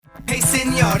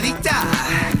señorita.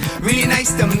 Really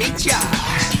nice to meet ya.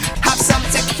 Have some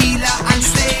tequila and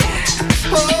stay.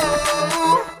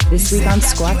 Oh. This week on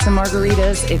Squats and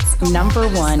Margaritas, it's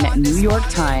 #1 New York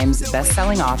Times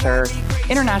bestselling author,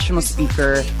 international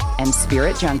speaker, and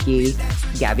spirit junkie,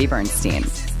 Gabby Bernstein.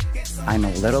 I'm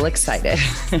a little excited.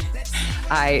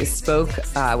 I spoke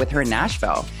with her in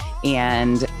Nashville,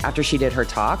 and after she did her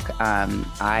talk,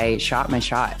 I shot my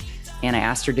shot. And I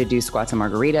asked her to do Squats and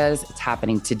Margaritas. It's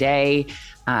happening today.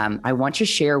 I want to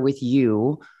share with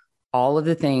you all of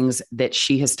the things that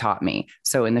she has taught me.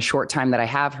 So in the short time that I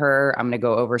have her, I'm going to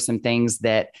go over some things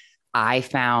that I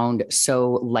found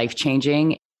so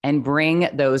life-changing and bring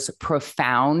those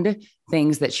profound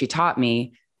things that she taught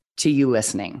me to you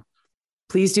listening.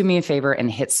 Please do me a favor and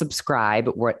hit subscribe,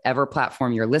 whatever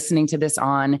platform you're listening to this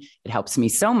on. It helps me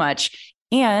so much.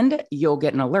 And you'll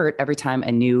get an alert every time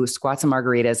a new Squats and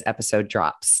Margaritas episode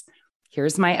drops.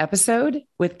 Here's my episode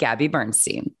with Gabby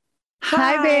Bernstein.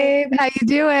 Hi, babe. How you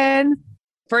doing?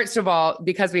 First of all,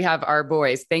 because we have our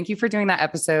boys, thank you for doing that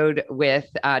episode with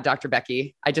Dr.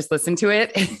 Becky. I just listened to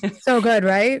it. So good,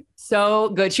 right? So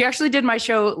good. She actually did my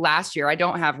show last year. I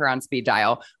don't have her on speed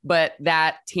dial, but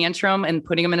that tantrum and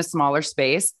putting them in a smaller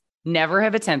space, never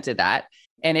have attempted that.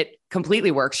 And it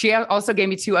completely works. She also gave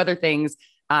me 2 other things.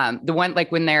 The one,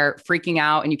 like when they're freaking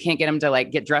out and you can't get them to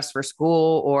like get dressed for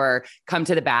school or come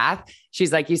to the bath.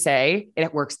 She's like, you say,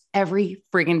 it works every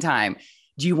friggin' time.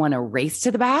 Do you want to race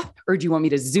to the bath or do you want me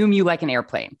to zoom you like an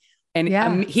airplane?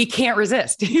 And he can't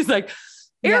resist. He's like,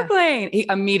 airplane. He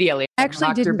immediately. I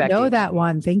actually didn't know that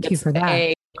one. Thank you for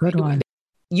that. Good one.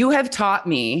 You have taught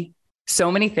me so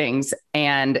many things,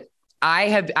 and I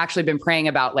have actually been praying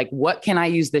about like, what can I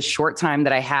use this short time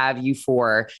that I have you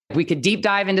for? We could deep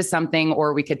dive into something,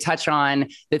 or we could touch on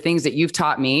the things that you've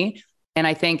taught me. And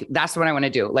I think that's what I want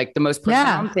to do. Like the most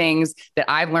profound things that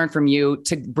I've learned from you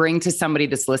to bring to somebody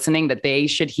that's listening that they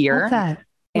should hear.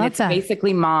 And it's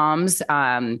basically moms,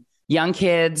 young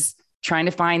kids trying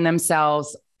to find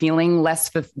themselves, feeling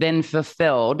less than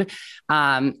fulfilled.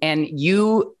 And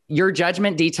your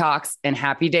Judgment Detox and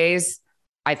Happy Days,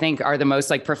 I think are the most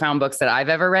like profound books that I've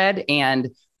ever read.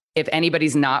 And if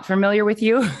anybody's not familiar with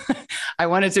you, I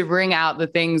wanted to bring out the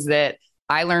things that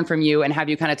I learned from you and have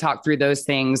you kind of talk through those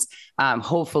things,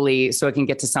 hopefully, so it can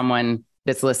get to someone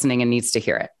that's listening and needs to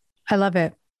hear it. I love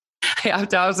it. I have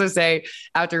to also say,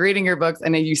 after reading your books,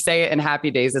 and then you say it in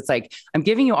Happy Days, it's like, I'm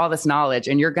giving you all this knowledge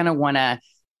and you're going to want to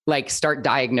like start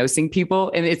diagnosing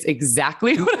people. And it's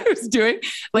exactly what I was doing.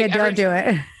 Like, don't do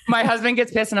it. My husband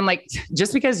gets pissed and I'm like,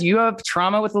 just because you have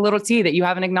trauma with a little T that you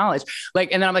haven't acknowledged.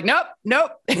 Like, and then I'm like,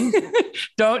 nope,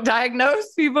 don't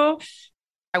diagnose people.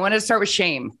 I wanted to start with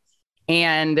shame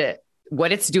and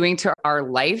what it's doing to our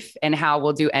life and how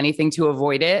we'll do anything to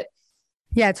avoid it.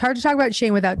 Yeah. It's hard to talk about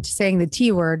shame without saying the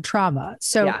T word, trauma.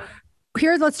 So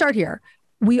let's start here.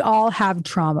 We all have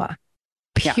trauma.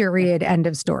 Period. End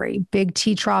of story. Big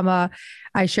T trauma.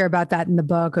 I share about that in the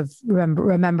book of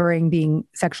remembering being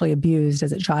sexually abused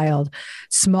as a child.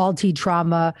 Small T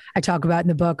trauma. I talk about in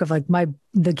the book of like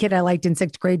the kid I liked in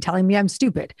 6th grade telling me I'm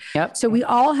stupid. Yep. So we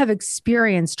all have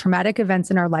experienced traumatic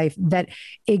events in our life that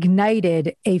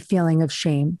ignited a feeling of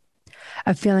shame,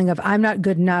 a feeling of I'm not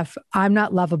good enough. I'm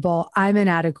not lovable. I'm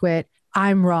inadequate.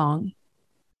 I'm wrong.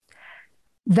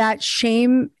 That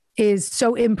shame is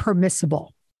so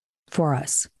impermissible for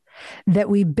us that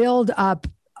we build up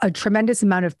a tremendous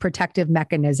amount of protective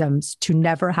mechanisms to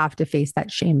never have to face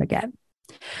that shame again.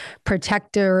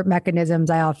 Protector mechanisms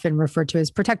I often refer to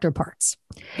as protector parts.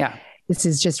 Yeah. This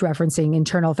is just referencing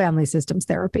internal family systems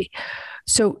therapy.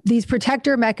 So these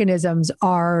protector mechanisms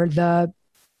are the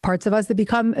parts of us that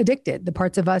become addicted, the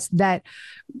parts of us that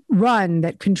run,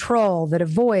 that control, that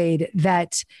avoid,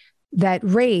 that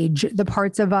rage, the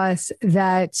parts of us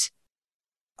that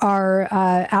are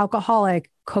alcoholic,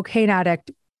 cocaine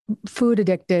addict, food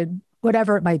addicted,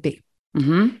 whatever it might be.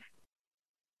 Mm-hmm.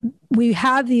 We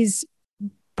have these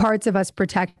parts of us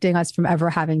protecting us from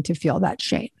ever having to feel that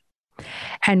shame.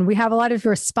 And we have a lot of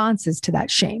responses to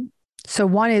that shame. So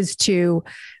one is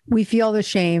we feel the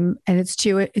shame and it's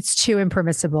too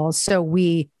impermissible. So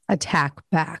we attack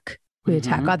back. We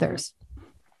attack others.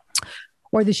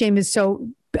 Or the shame is so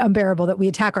unbearable that we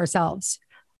attack ourselves.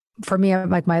 For me,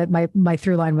 like my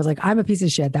through line was like, I'm a piece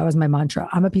of shit. That was my mantra.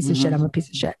 I'm a piece of shit. I'm a piece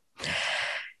of shit.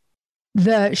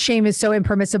 The shame is so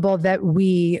impermissible that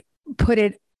we put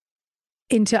it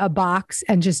into a box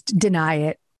and just deny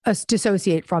it,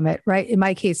 dissociate from it, right? In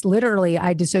my case, literally,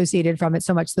 I dissociated from it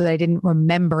so much that I didn't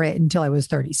remember it until I was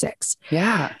 36.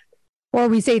 Yeah. Or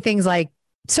we say things like,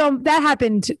 so that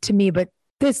happened to me, but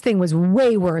this thing was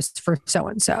way worse for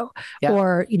so-and-so. Yeah.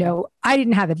 Or, I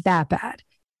didn't have it that bad.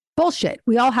 bullshit.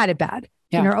 We all had it bad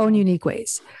in our own unique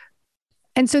ways.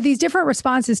 And so these different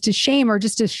responses to shame are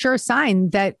just a sure sign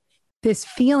that this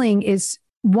feeling is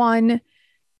one,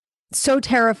 so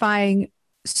terrifying,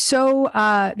 so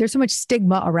there's so much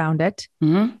stigma around it.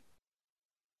 Mm-hmm.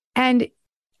 And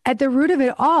at the root of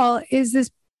it all is this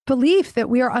belief that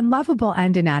we are unlovable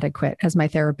and inadequate, as my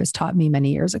therapist taught me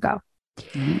many years ago.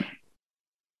 Mm-hmm.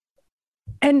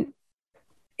 And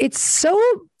it's so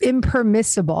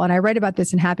impermissible, and I write about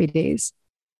this in Happy Days,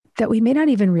 that we may not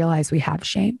even realize we have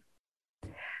shame.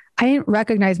 I didn't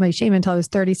recognize my shame until I was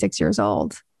 36 years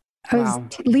old. I was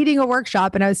leading a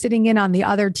workshop and I was sitting in on the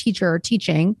other teacher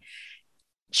teaching.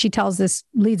 She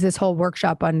leads this whole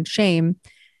workshop on shame.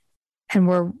 And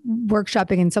we're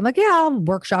workshopping. And so I'm like, yeah, I'll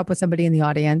workshop with somebody in the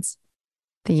audience.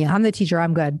 Thinking, I'm the teacher,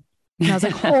 I'm good. And I was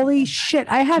like, holy shit,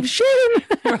 I have shame.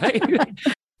 Right.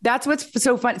 That's what's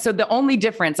so fun. So the only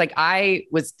difference, like I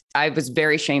was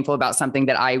very shameful about something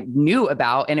that I knew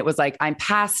about, and it was like, I'm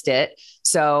past it.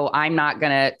 So I'm not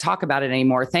going to talk about it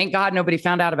anymore. Thank God nobody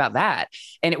found out about that.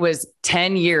 And it was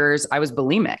 10 years. I was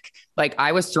bulimic. Like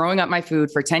I was throwing up my food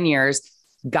for 10 years,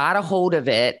 got a hold of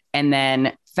it, and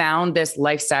then found this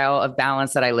lifestyle of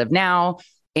balance that I live now.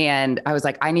 And I was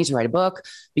like, I need to write a book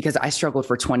because I struggled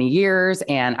for 20 years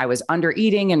and I was under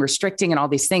eating and restricting and all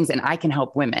these things, and I can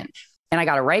help women. And I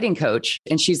got a writing coach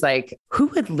and she's like, who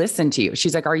would listen to you?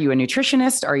 She's like, are you a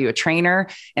nutritionist? Are you a trainer?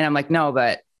 And I'm like, no,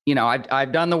 but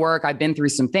I've done the work. I've been through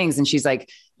some things. And she's like,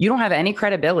 you don't have any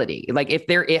credibility. Like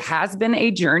it has been a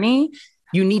journey,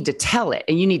 you need to tell it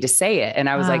and you need to say it. And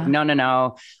I was like,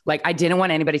 no. Like I didn't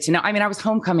want anybody to know. I mean, I was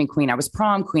homecoming queen. I was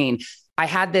prom queen. I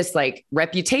had this like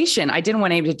reputation. I didn't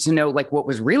want anybody to know like what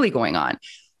was really going on.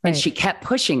 And she kept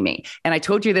pushing me. And I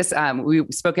told you this, we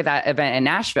spoke at that event in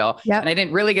Nashville, and I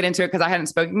didn't really get into it because I hadn't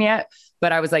spoken yet,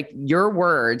 but I was like, your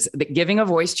words, that giving a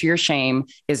voice to your shame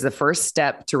is the first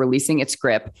step to releasing its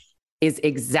grip, is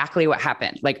exactly what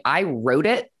happened. Like I wrote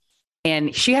it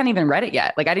and she hadn't even read it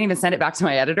yet. Like I didn't even send it back to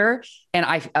my editor, and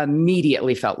I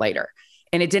immediately felt lighter.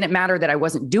 And it didn't matter that I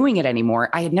wasn't doing it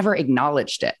anymore. I had never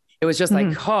acknowledged it. It was just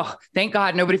like, oh, thank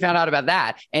God nobody found out about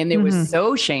that. And it was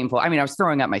so shameful. I mean, I was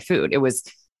throwing up my food. It was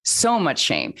so much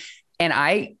shame. And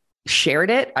I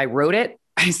shared it. I wrote it.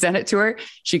 I sent it to her.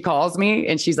 She calls me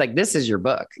and she's like, this is your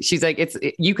book. She's like,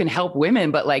 you can help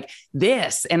women, but like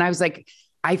this. And I was like,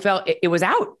 I felt it was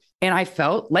out, and I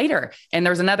felt later. And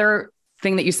there's another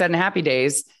thing that you said in Happy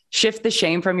Days, shift the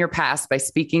shame from your past by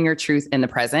speaking your truth in the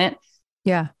present.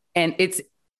 Yeah. And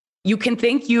you can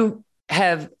think you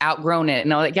have outgrown it.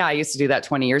 And I'm like, yeah, I used to do that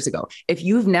 20 years ago. If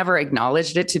you've never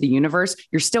acknowledged it to the universe,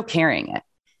 you're still carrying it.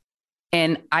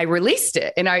 And I released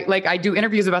it. And I do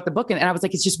interviews about the book. And I was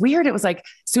like, it's just weird. It was like,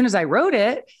 as soon as I wrote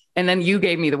it, and then you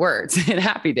gave me the words in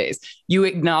Happy Days, you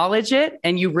acknowledge it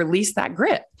and you release that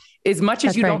grip. As much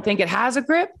as you don't think it has a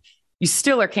grip, you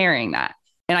still are carrying that.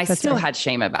 And I still had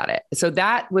shame about it. So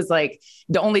that was like,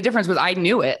 the only difference was I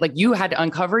knew it. Like you had to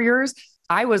uncover yours.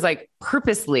 I was like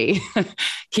purposely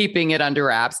keeping it under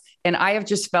wraps. And I have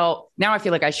just now I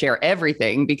feel like I share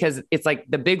everything because it's like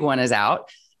the big one is out.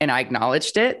 And I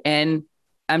acknowledged it and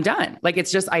I'm done. Like,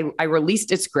 it's just, I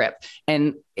released its grip,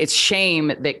 and it's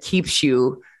shame that keeps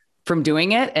you from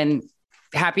doing it. And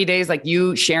Happy Days, like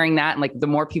you sharing that. And like, the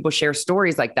more people share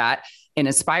stories like that and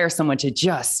inspire someone to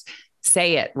just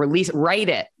say it, write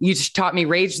it. You just taught me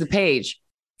rage the page.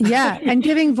 Yeah. And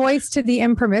giving voice to the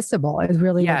impermissible is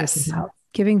really what this is about.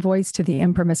 Giving voice to the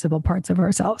impermissible parts of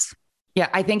ourselves. Yeah.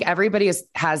 I think everybody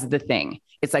has the thing.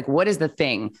 It's like, what is the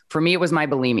thing? For me, it was my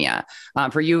bulimia.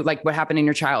 For you, like what happened in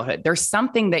your childhood, there's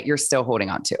something that you're still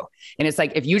holding on to. And it's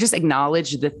like, if you just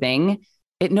acknowledge the thing,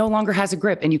 it no longer has a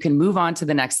grip and you can move on to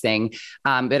the next thing.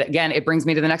 But again, it brings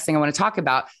me to the next thing I want to talk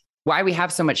about. Why we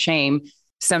have so much shame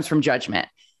stems from judgment.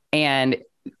 And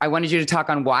I wanted you to talk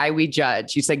on why we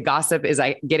judge. You said gossip is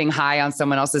like getting high on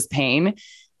someone else's pain.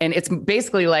 And it's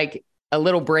basically like a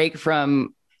little break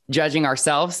from judging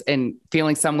ourselves and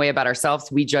feeling some way about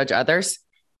ourselves. We judge others.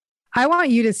 I want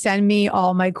you to send me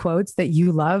all my quotes that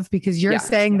you love, because you're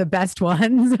saying the best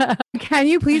ones. Can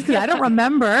you please? Because I don't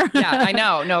remember. Yeah, I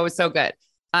know. No, it was so good.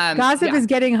 Gossip is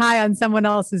getting high on someone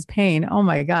else's pain. Oh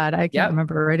my God. I can't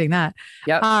remember writing that.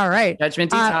 Yep. All right.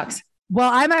 Judgment detox. Well,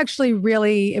 I'm actually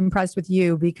really impressed with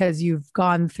you because you've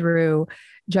gone through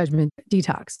Judgment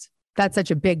Detox. That's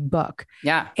such a big book.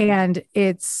 Yeah. And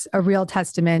it's a real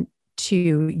testament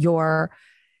to your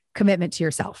commitment to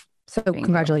yourself. So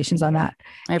congratulations on that.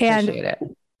 I appreciate it.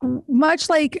 Much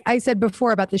like I said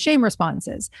before about the shame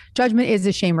responses, judgment is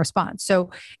a shame response. So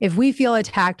if we feel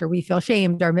attacked or we feel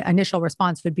shamed, our initial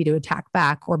response would be to attack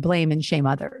back or blame and shame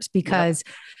others, because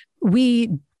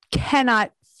we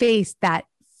cannot face that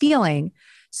feeling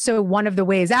So one of the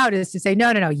ways out is to say,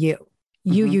 no, you.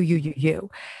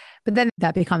 But then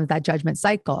that becomes that judgment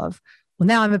cycle of, well,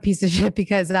 now I'm a piece of shit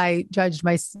because I judged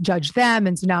them.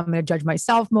 And so now I'm going to judge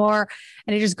myself more.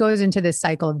 And it just goes into this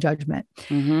cycle of judgment.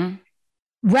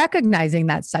 Recognizing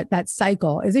that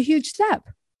cycle is a huge step.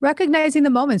 Recognizing the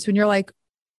moments when you're like,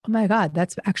 oh my God,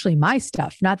 that's actually my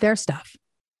stuff, not their stuff.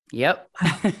 Yep.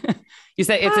 You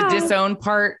said it's a disowned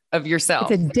part of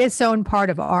yourself. It's a disowned part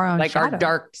of our own like shadow. Our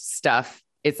dark stuff.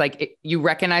 It's like you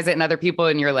recognize it in other people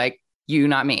and you're like, you,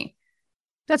 not me.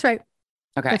 That's right.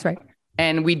 Okay. That's right.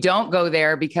 And we don't go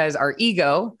there because our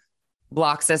ego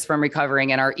blocks us from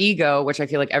recovering. And our ego, which I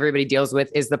feel like everybody deals with,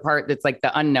 is the part that's like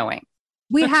the unknowing.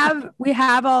 We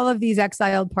have all of these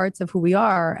exiled parts of who we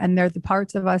are. And they're the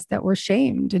parts of us that were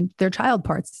shamed, and they're child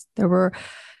parts that were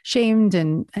shamed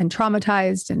and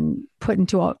traumatized and put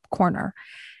into a corner.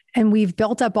 And we've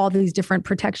built up all these different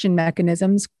protection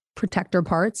mechanisms, protector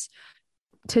parts,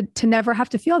 to never have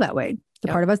to feel that way. The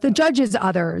part of us that judges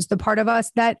others, the part of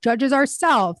us that judges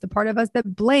ourselves, the part of us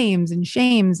that blames and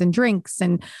shames and drinks,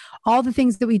 and all the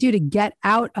things that we do to get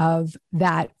out of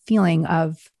that feeling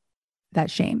of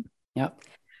that shame. Yep.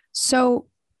 So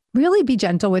really be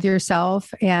gentle with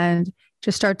yourself and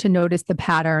just start to notice the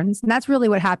patterns. And that's really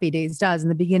what Happy Days does. In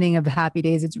the beginning of Happy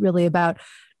Days, it's really about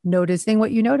noticing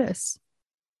what you notice,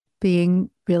 being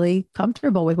really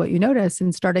comfortable with what you notice,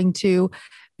 and starting to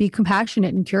be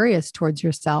compassionate and curious towards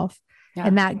yourself. Yeah.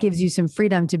 And that gives you some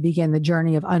freedom to begin the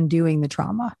journey of undoing the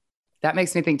trauma. That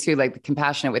makes me think too, like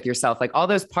compassionate with yourself, like all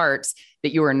those parts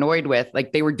that you were annoyed with,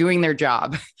 like they were doing their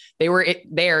job. They were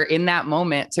there in that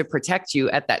moment to protect you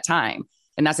at that time.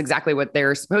 And that's exactly what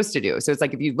they're supposed to do. So it's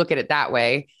like, if you look at it that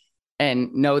way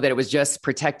and know that it was just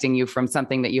protecting you from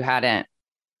something that you hadn't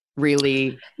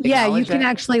really. Yeah. You can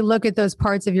actually look at those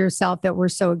parts of yourself that were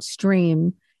so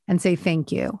extreme and say,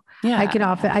 thank you. Yeah.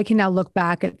 I can now look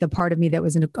back at the part of me that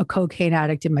was a cocaine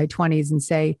addict in my 20s and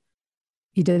say,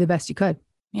 you did the best you could.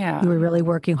 Yeah. You were really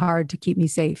working hard to keep me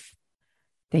safe.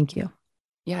 Thank you.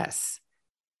 Yes.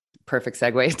 Perfect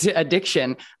segue to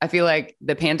addiction. I feel like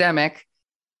the pandemic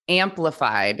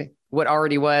amplified what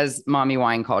already was mommy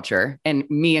wine culture, and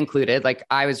me included. Like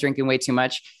I was drinking way too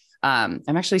much. I'm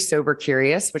actually sober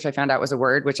curious, which I found out was a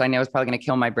word, which I know is probably going to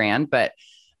kill my brand, but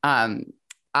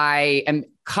I am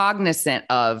cognizant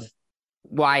of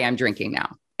why I'm drinking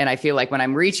now. And I feel like when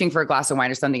I'm reaching for a glass of wine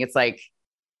or something, it's like,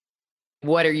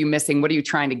 what are you missing? What are you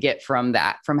trying to get from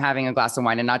that, from having a glass of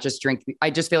wine and not just drink? I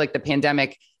just feel like the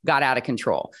pandemic got out of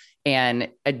control, and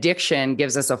addiction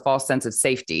gives us a false sense of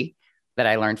safety that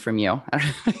I learned from you. I don't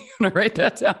know if you want to write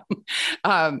that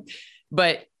down.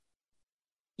 But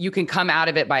you can come out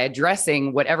of it by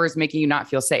addressing whatever is making you not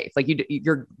feel safe. Like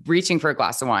you're reaching for a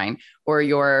glass of wine, or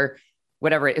you're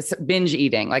whatever, it's binge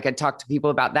eating. Like I talk to people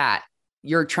about that.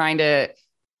 You're trying to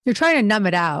numb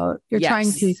it out. You're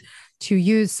trying to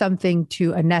use something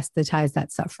to anesthetize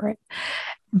that suffering.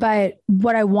 But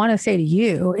what I want to say to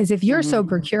you is, if you're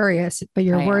sober curious, but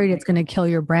you're worried it's going to kill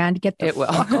your brand, get the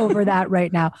fuck over that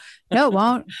right now. No, it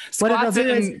won't. Squats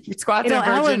and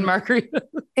virgin margarita.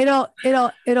 It'll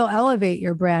elevate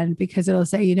your brand, because it'll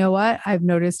say, you know what? I've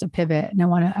noticed a pivot, and I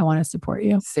want to support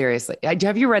you. Seriously.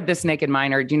 Have you read This Naked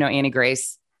Mind, or do you know Annie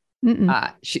Grace?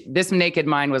 This Naked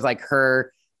Mind was like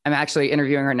her. I'm actually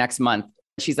interviewing her next month.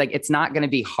 She's like, it's not going to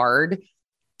be hard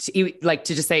to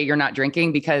just say you're not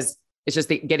drinking, because it's just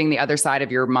getting the other side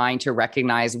of your mind to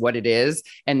recognize what it is.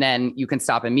 And then you can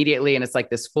stop immediately. And it's like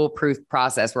this foolproof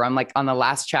process where I'm like on the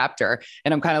last chapter,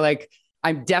 and I'm kind of like,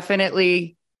 I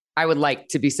would like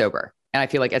to be sober. And I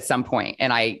feel like at some point,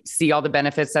 and I see all the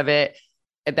benefits of it,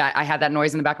 that I had that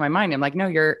noise in the back of my mind. I'm like, no,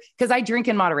 because I drink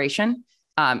in moderation.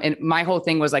 And my whole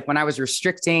thing was like, when I was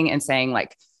restricting and saying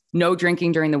like, no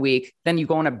drinking during the week, then you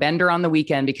go on a bender on the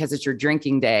weekend because it's your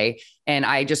drinking day. And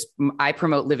I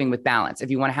promote living with balance. If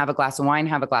you want to have a glass of wine,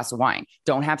 have a glass of wine.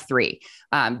 Don't have 3.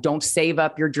 Don't save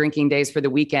up your drinking days for the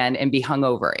weekend and be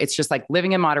hungover. It's just like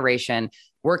living in moderation,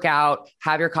 work out,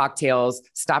 have your cocktails,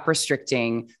 stop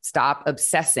restricting, stop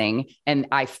obsessing. And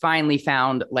I finally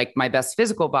found like my best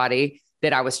physical body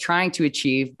that I was trying to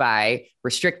achieve by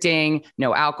restricting,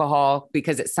 no alcohol,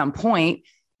 because at some point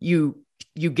you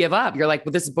give up. You're like,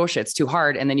 well, this is bullshit. It's too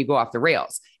hard. And then you go off the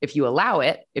rails. If you allow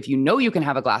it, if you know you can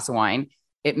have a glass of wine,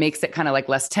 it makes it kind of like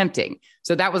less tempting.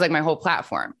 So that was like my whole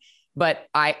platform. But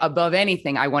above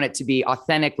anything, I want it to be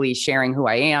authentically sharing who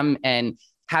I am and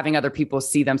having other people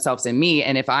see themselves in me.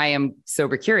 And if I am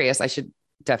sober curious, I should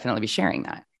definitely be sharing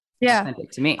that. Yeah.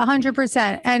 Authentic to me.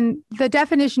 100%. And the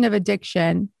definition of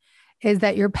addiction is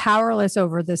that you're powerless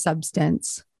over the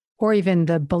substance, or even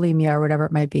the bulimia or whatever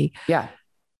it might be. Yeah.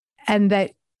 And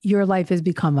that your life has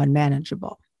become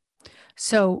unmanageable.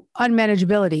 So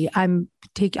unmanageability,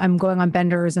 I'm going on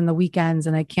benders in the weekends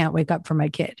and I can't wake up for my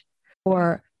kid.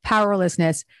 Or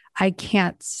powerlessness, I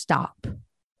can't stop.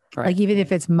 Right. Like even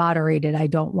if it's moderated, I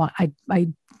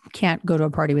can't go to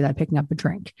a party without picking up a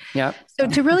drink. Yep. So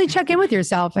to really check in with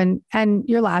yourself, and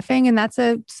you're laughing, and that's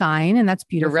a sign, and that's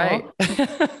beautiful. You're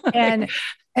right.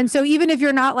 and so even if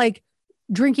you're not like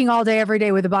drinking all day, every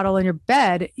day with a bottle in your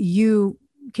bed, you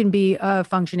can be a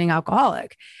functioning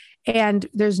alcoholic. And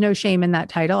there's no shame in that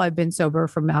title. I've been sober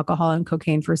from alcohol and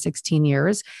cocaine for 16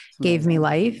 years, gave me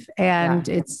life. And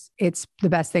it's the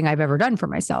best thing I've ever done for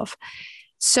myself.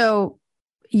 So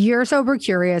you're sober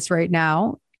curious right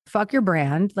now. Fuck your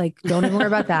brand. Like, don't even worry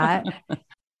about that.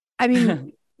 I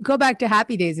mean, go back to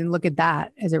Happy Days and look at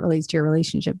that as it relates to your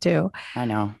relationship too. I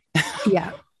know.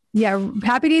 Yeah. Yeah.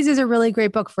 Happy Days is a really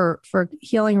great book for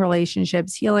healing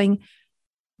relationships to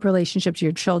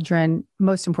your children,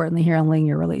 most importantly, healing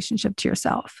your relationship to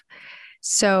yourself.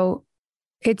 So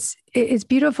it's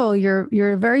beautiful.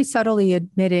 You're very subtly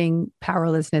admitting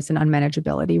powerlessness and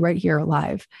unmanageability right here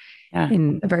live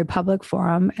in a very public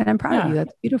forum. And I'm proud of you.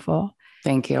 That's beautiful.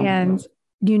 Thank you. And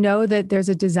you know that there's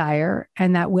a desire,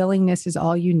 and that willingness is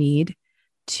all you need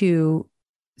to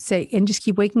say, and just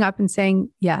keep waking up and saying,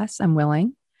 yes, I'm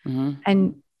willing,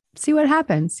 and see what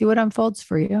happens, see what unfolds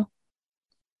for you.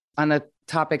 On the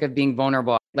topic of being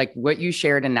vulnerable, like what you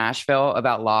shared in Nashville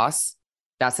about loss,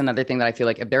 that's another thing that I feel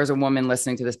like if there's a woman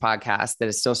listening to this podcast that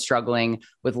is still struggling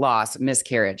with loss,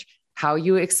 miscarriage, how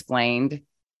you explained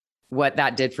what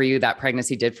that did for you, that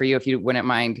pregnancy did for you, if you wouldn't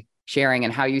mind sharing,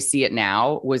 and how you see it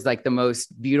now, was like the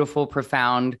most beautiful,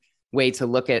 profound way to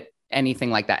look at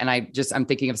anything like that. And I'm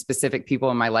thinking of specific people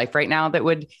in my life right now that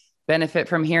would benefit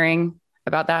from hearing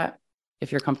about that,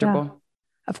 if you're comfortable. Yeah,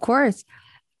 of course.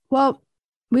 Well,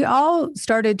 we all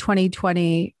started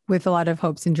 2020 with a lot of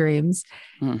hopes and dreams,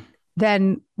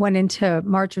 then went into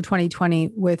March of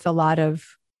 2020 with a lot of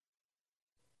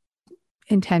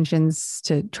intentions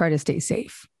to try to stay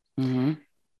safe. And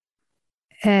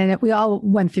we all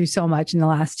went through so much in the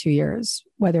last 2 years,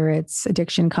 whether it's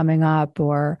addiction coming up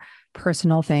or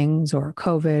personal things or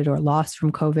COVID or loss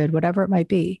from COVID, whatever it might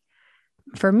be.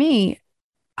 For me,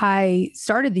 I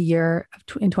started the year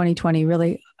in 2020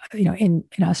 really, in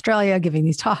Australia, giving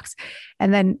these talks.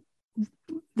 And then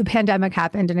the pandemic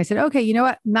happened and I said, okay, you know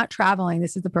what? I'm not traveling.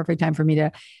 This is the perfect time for me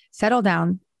to settle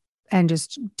down and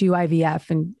just do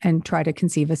IVF and try to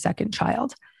conceive a second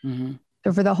child.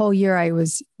 So for the whole year, I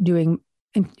was doing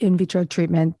in vitro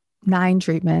treatment, 9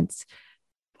 treatments,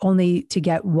 only to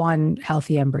get one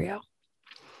healthy embryo.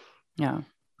 Yeah.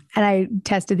 And I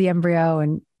tested the embryo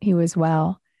and he was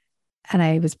well. And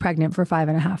I was pregnant for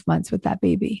 5.5 months with that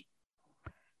baby.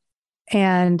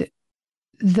 And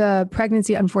the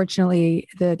pregnancy, unfortunately,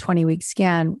 the 20-week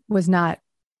scan was not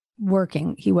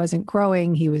working. He wasn't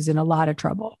growing. He was in a lot of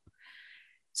trouble.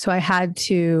 So I had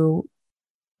to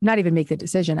not even make the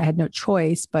decision. I had no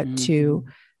choice but to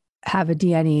have a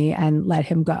DNE and let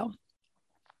him go.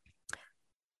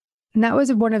 And that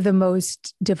was one of the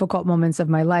most difficult moments of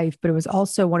my life, but it was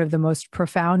also one of the most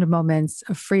profound moments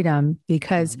of freedom,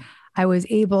 because I was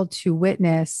able to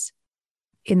witness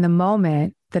in the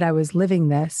moment that I was living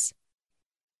this,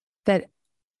 that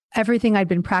everything I'd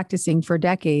been practicing for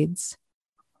decades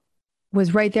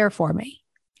was right there for me,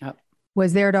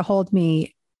 was there to hold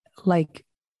me like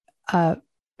a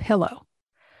pillow,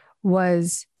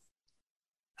 was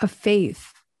a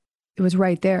faith. It was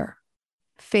right there.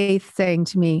 Faith saying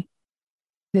to me,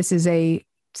 this is a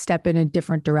step in a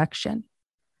different direction.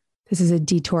 This is a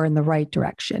detour in the right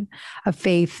direction. A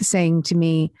faith saying to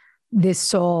me, this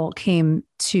soul came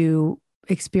to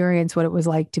experience what it was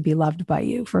like to be loved by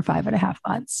you for 5.5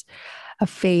 months. A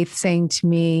faith saying to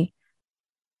me,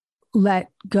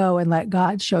 let go and let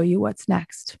God show you what's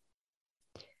next.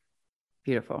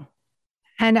 Beautiful.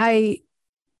 And I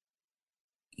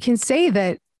can say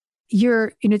that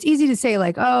it's easy to say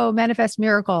like, oh, manifest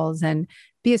miracles and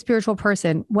be a spiritual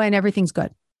person when everything's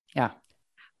good. Yeah.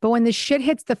 But when the shit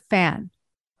hits the fan,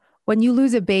 when you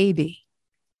lose a baby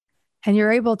and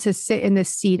you're able to sit in the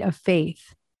seat of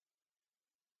faith,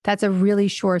 that's a really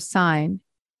sure sign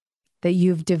that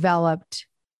you've developed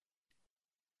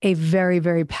a very,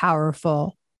 very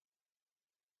powerful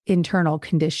internal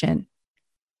condition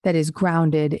that is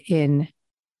grounded in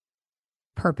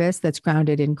purpose, that's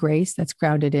grounded in grace, that's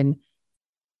grounded in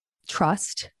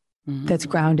trust, that's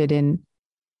grounded in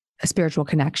a spiritual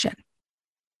connection.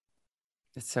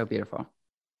 It's so beautiful.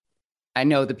 I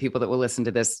know the people that will listen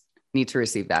to this need to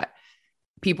receive that.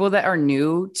 People that are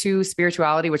new to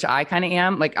spirituality, which I kind of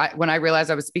am, like when I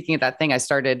realized I was speaking at that thing, I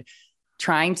started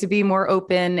trying to be more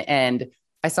open and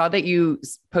I saw that you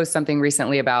post something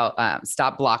recently about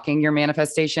stop blocking your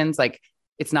manifestations. Like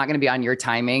it's not going to be on your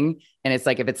timing. And it's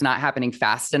like, if it's not happening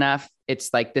fast enough,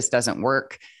 it's like, this doesn't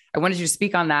work. I wanted you to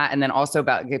speak on that. And then also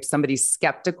about if somebody's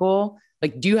skeptical,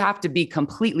 like, do you have to be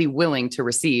completely willing to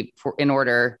receive in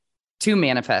order to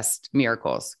manifest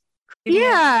miracles?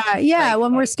 Yeah. Yeah. Like,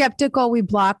 when we're skeptical, we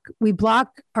block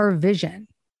our vision.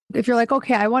 If you're like,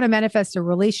 okay, I want to manifest a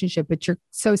relationship, but you're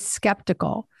so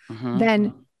skeptical,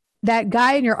 then that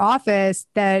guy in your office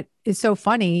that is so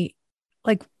funny,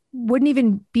 like wouldn't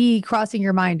even be crossing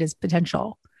your mind as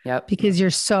potential. Yep. Because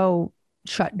you're so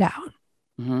shut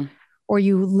down. Or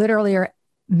you literally are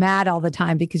mad all the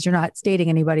time because you're not dating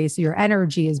anybody. So your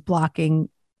energy is blocking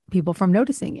people from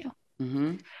noticing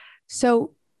you.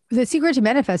 So the secret to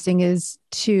manifesting is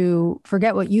to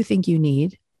forget what you think you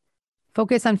need,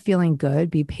 focus on feeling good,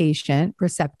 be patient,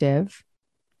 receptive,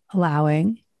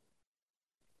 allowing,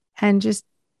 and just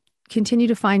continue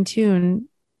to fine tune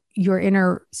your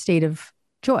inner state of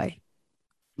joy.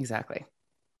 Exactly.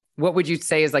 What would you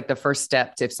say is like the first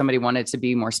step to if somebody wanted to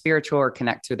be more spiritual or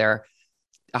connect to their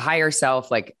a higher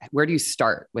self? Like, where do you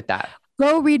start with that?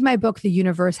 Go read my book, The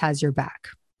Universe Has Your Back.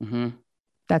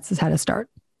 That's how to start.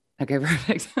 Okay,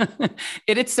 perfect.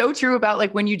 It's so true about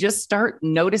like when you just start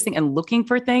noticing and looking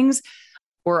for things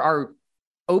or are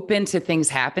open to things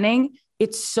happening,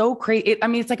 it's so crazy. I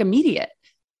mean, it's like immediate.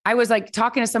 I was like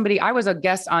talking to somebody, I was a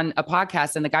guest on a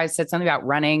podcast and the guy said something about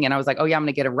running. And I was like, oh yeah, I'm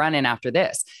going to get a run in after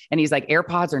this. And he's like,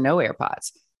 AirPods or no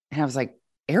AirPods? And I was like,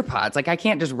 AirPods, like I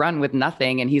can't just run with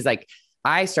nothing. And he's like,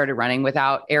 I started running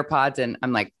without AirPods. And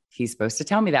I'm like, he's supposed to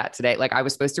tell me that today. Like I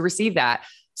was supposed to receive that.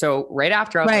 So right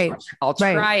after I was like, I'll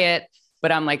try it,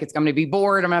 but I'm like, I'm going to be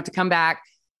bored. I'm gonna have to come back.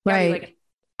 Like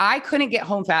I couldn't get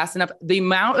home fast enough. The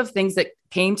amount of things that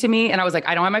came to me and I was like,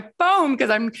 I don't have my phone because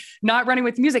I'm not running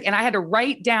with music. And I had to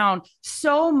write down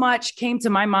so much came to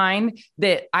my mind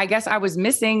that I guess I was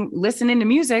missing listening to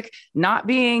music, not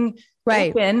being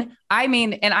open. I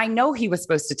mean, and I know he was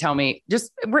supposed to tell me we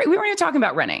weren't even talking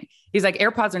about running. He's like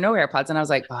AirPods or no AirPods. And I was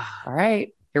like, oh, all right,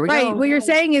 here we go. What you're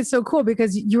saying is so cool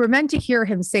because you were meant to hear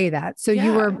him say that. So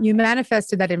you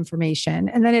manifested that information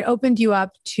and then it opened you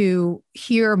up to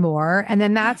hear more. And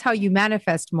then that's how you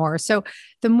manifest more. So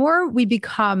the more we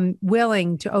become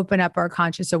willing to open up our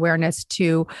conscious awareness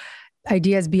to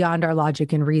ideas beyond our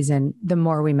logic and reason, the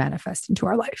more we manifest into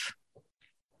our life.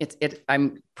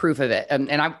 I'm proof of it. And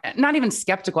I'm not even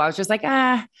skeptical. I was just like,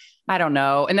 I don't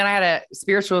know. And then I had a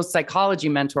spiritual psychology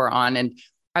mentor on and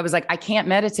I was like, I can't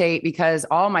meditate because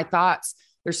all my thoughts,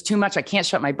 there's too much. I can't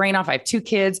shut my brain off. I have 2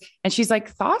 kids. And she's like,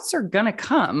 thoughts are going to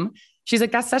come. She's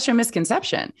like, that's such a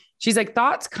misconception. She's like,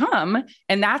 thoughts come.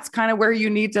 And that's kind of where you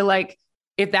need to like,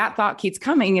 if that thought keeps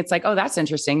coming, it's like, oh, that's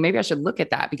interesting. Maybe I should look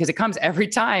at that because it comes every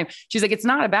time. She's like, it's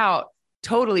not about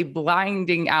totally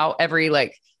blinding out every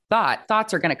like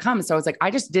thoughts are going to come. So I was like,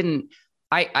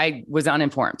 I was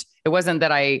uninformed. It wasn't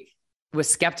that I was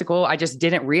skeptical. I just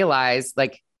didn't realize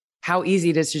like how easy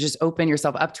it is to just open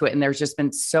yourself up to it. And there's just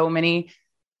been so many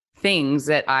things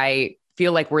that I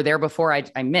feel like were there before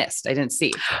I missed. I didn't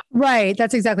see. Right.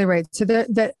 That's exactly right. So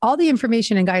all the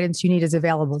information and guidance you need is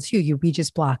available to you. We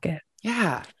just block it.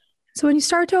 Yeah. So when you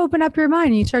start to open up your mind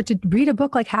and you start to read a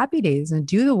book like Happy Days and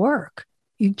do the work,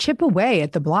 you chip away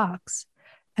at the blocks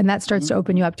and that starts to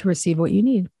open you up to receive what you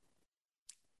need.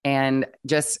 And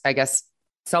just, I guess,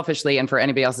 selfishly, and for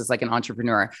anybody else that's like an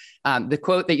entrepreneur, the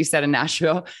quote that you said in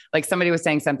Nashville, like somebody was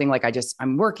saying something like,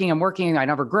 I'm working, I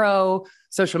never grow.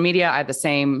 Social media, I have the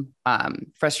same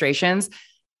frustrations.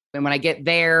 And when I get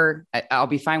there, I'll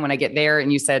be fine when I get there.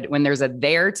 And you said, when there's a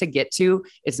there to get to,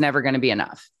 it's never going to be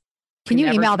enough. Can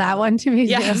you email that one to me?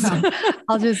 Yes.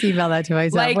 I'll just email that to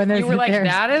myself. Like, when you were like,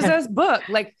 that is a book.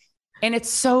 Like, and it's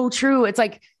so true. It's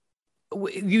like,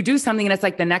 you do something and it's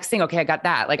like the next thing. Okay, I got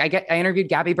that. Like I interviewed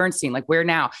Gabby Bernstein, like where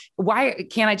now? Why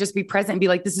can't I just be present and be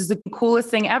like, this is the coolest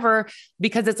thing ever?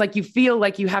 Because it's like, you feel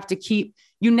like you have to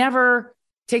you never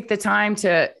take the time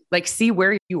to like see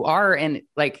where you are and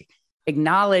like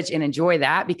acknowledge and enjoy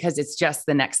that because it's just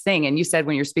the next thing. And you said,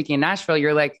 when you're speaking in Nashville,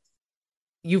 you're like,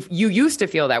 you used to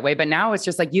feel that way, but now it's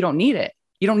just like, you don't need it.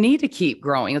 You don't need to keep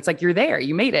growing. It's like, you're there,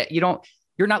 you made it.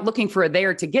 You're not looking for a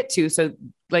there to get to. So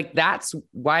like, that's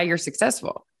why you're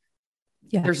successful.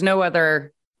 Yeah. There's no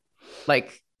other,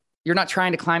 like, you're not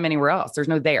trying to climb anywhere else. There's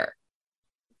no there.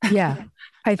 Yeah.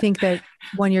 I think that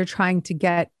when you're trying to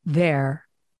get there,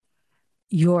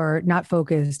 you're not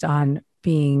focused on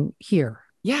being here.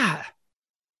 Yeah.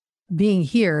 Being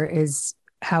here is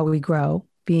how we grow.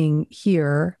 Being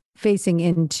here, facing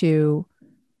into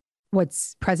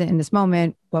what's present in this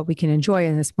moment, what we can enjoy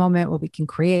in this moment, what we can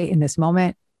create in this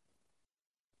moment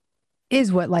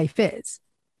is what life is.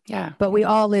 Yeah. But we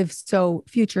all live so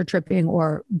future tripping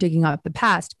or digging up the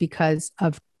past because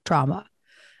of trauma.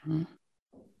 Mm-hmm.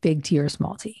 Big T or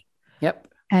small t. Yep.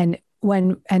 And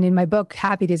in my book,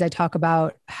 Happy Days, I talk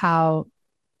about how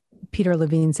Peter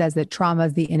Levine says that trauma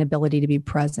is the inability to be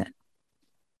present.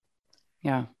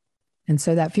 Yeah. And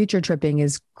so that future tripping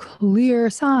is clear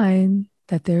sign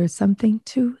that there's something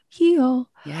to heal.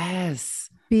 Yes.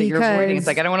 Because you're avoiding. It's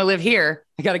like, I don't want to live here.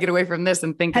 I got to get away from this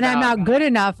and think and about. I'm not good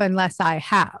enough unless I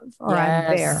have, or Yes.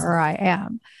 I'm there, or I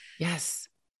am. Yes.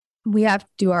 We have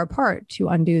to do our part to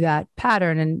undo that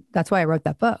pattern. And that's why I wrote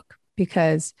that book,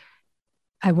 because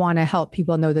I want to help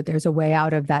people know that there's a way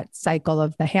out of that cycle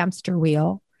of the hamster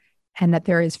wheel, and that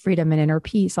there is freedom and inner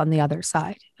peace on the other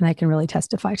side. And I can really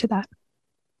testify to that.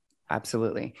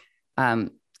 Absolutely.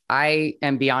 I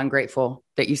am beyond grateful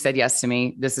that you said yes to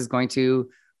me. This is going to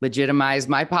legitimize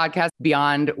my podcast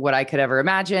beyond what I could ever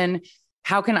imagine.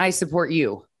 How can I support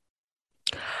you?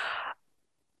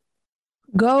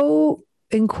 Go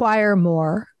inquire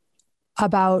more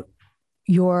about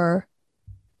your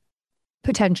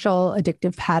potential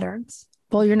addictive patterns.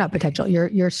 Well, you're not potential.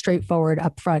 You're straightforward,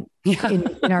 upfront,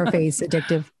 in our face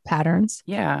addictive patterns.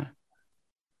 Yeah.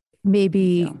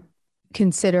 Maybe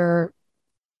consider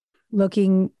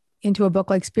looking into a book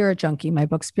like Spirit Junkie, my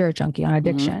book, Spirit Junkie on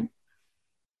addiction. Mm-hmm.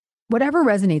 Whatever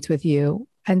resonates with you,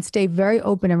 and stay very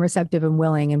open and receptive and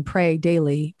willing, and pray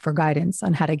daily for guidance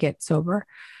on how to get sober,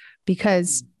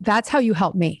 because that's how you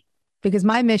help me. Because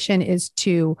my mission is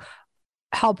to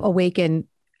help awaken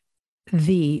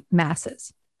the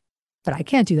masses, but I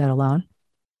can't do that alone.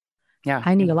 Yeah.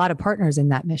 I need a lot of partners in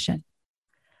that mission.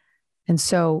 And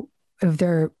so if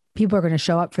people are going to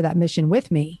show up for that mission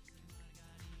with me,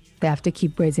 they have to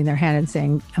keep raising their hand and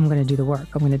saying, I'm going to do the work.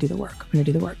 I'm going to do the work. I'm going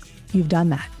to do the work. You've done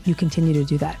that. You continue to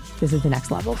do that. This is the next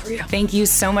level for you. Thank you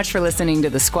so much for listening to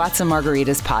the Squats and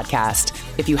Margaritas podcast.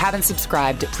 If you haven't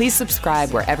subscribed, please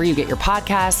subscribe wherever you get your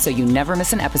podcasts so you never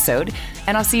miss an episode.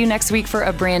 And I'll see you next week for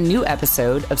a brand new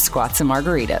episode of Squats and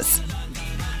Margaritas.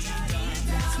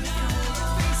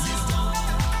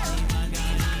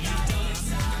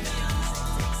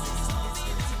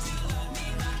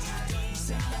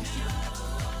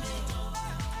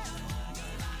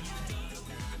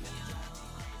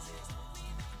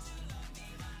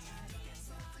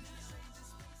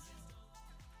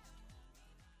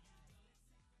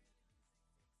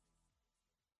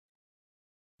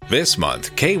 This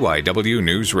month, KYW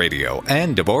News Radio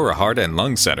and Deborah Heart and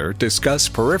Lung Center discuss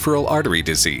peripheral artery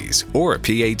disease, or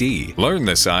PAD. Learn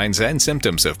the signs and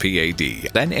symptoms of PAD,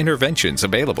 then interventions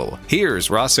available. Here's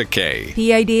Rasa K.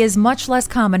 PAD is much less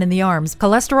common in the arms.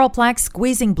 Cholesterol plaques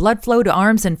squeezing blood flow to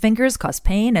arms and fingers cause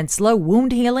pain and slow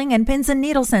wound healing and pins and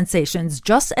needle sensations,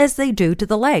 just as they do to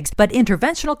the legs. But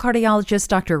interventional cardiologist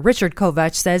Dr. Richard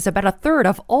Kovach says about a third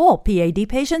of all PAD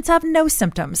patients have no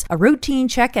symptoms. A routine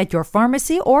check at your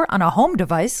pharmacy or on a home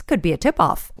device could be a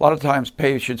tip-off. A lot of times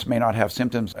patients may not have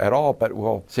symptoms at all, but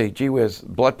will say, gee whiz,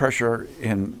 blood pressure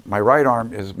in my right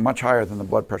arm is much higher than the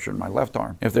blood pressure in my left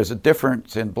arm. If there's a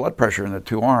difference in blood pressure in the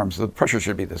two arms, the pressure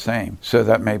should be the same. So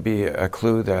that may be a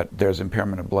clue that there's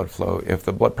impairment of blood flow if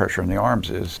the blood pressure in the arms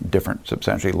is different,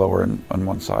 substantially lower on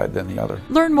one side than the other.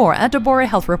 Learn more at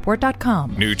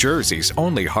DeborahHealthReport.com. New Jersey's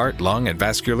only heart, lung, and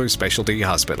vascular specialty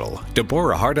hospital,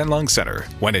 Deborah Heart and Lung Center.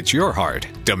 When it's your heart,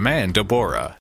 demand Deborah.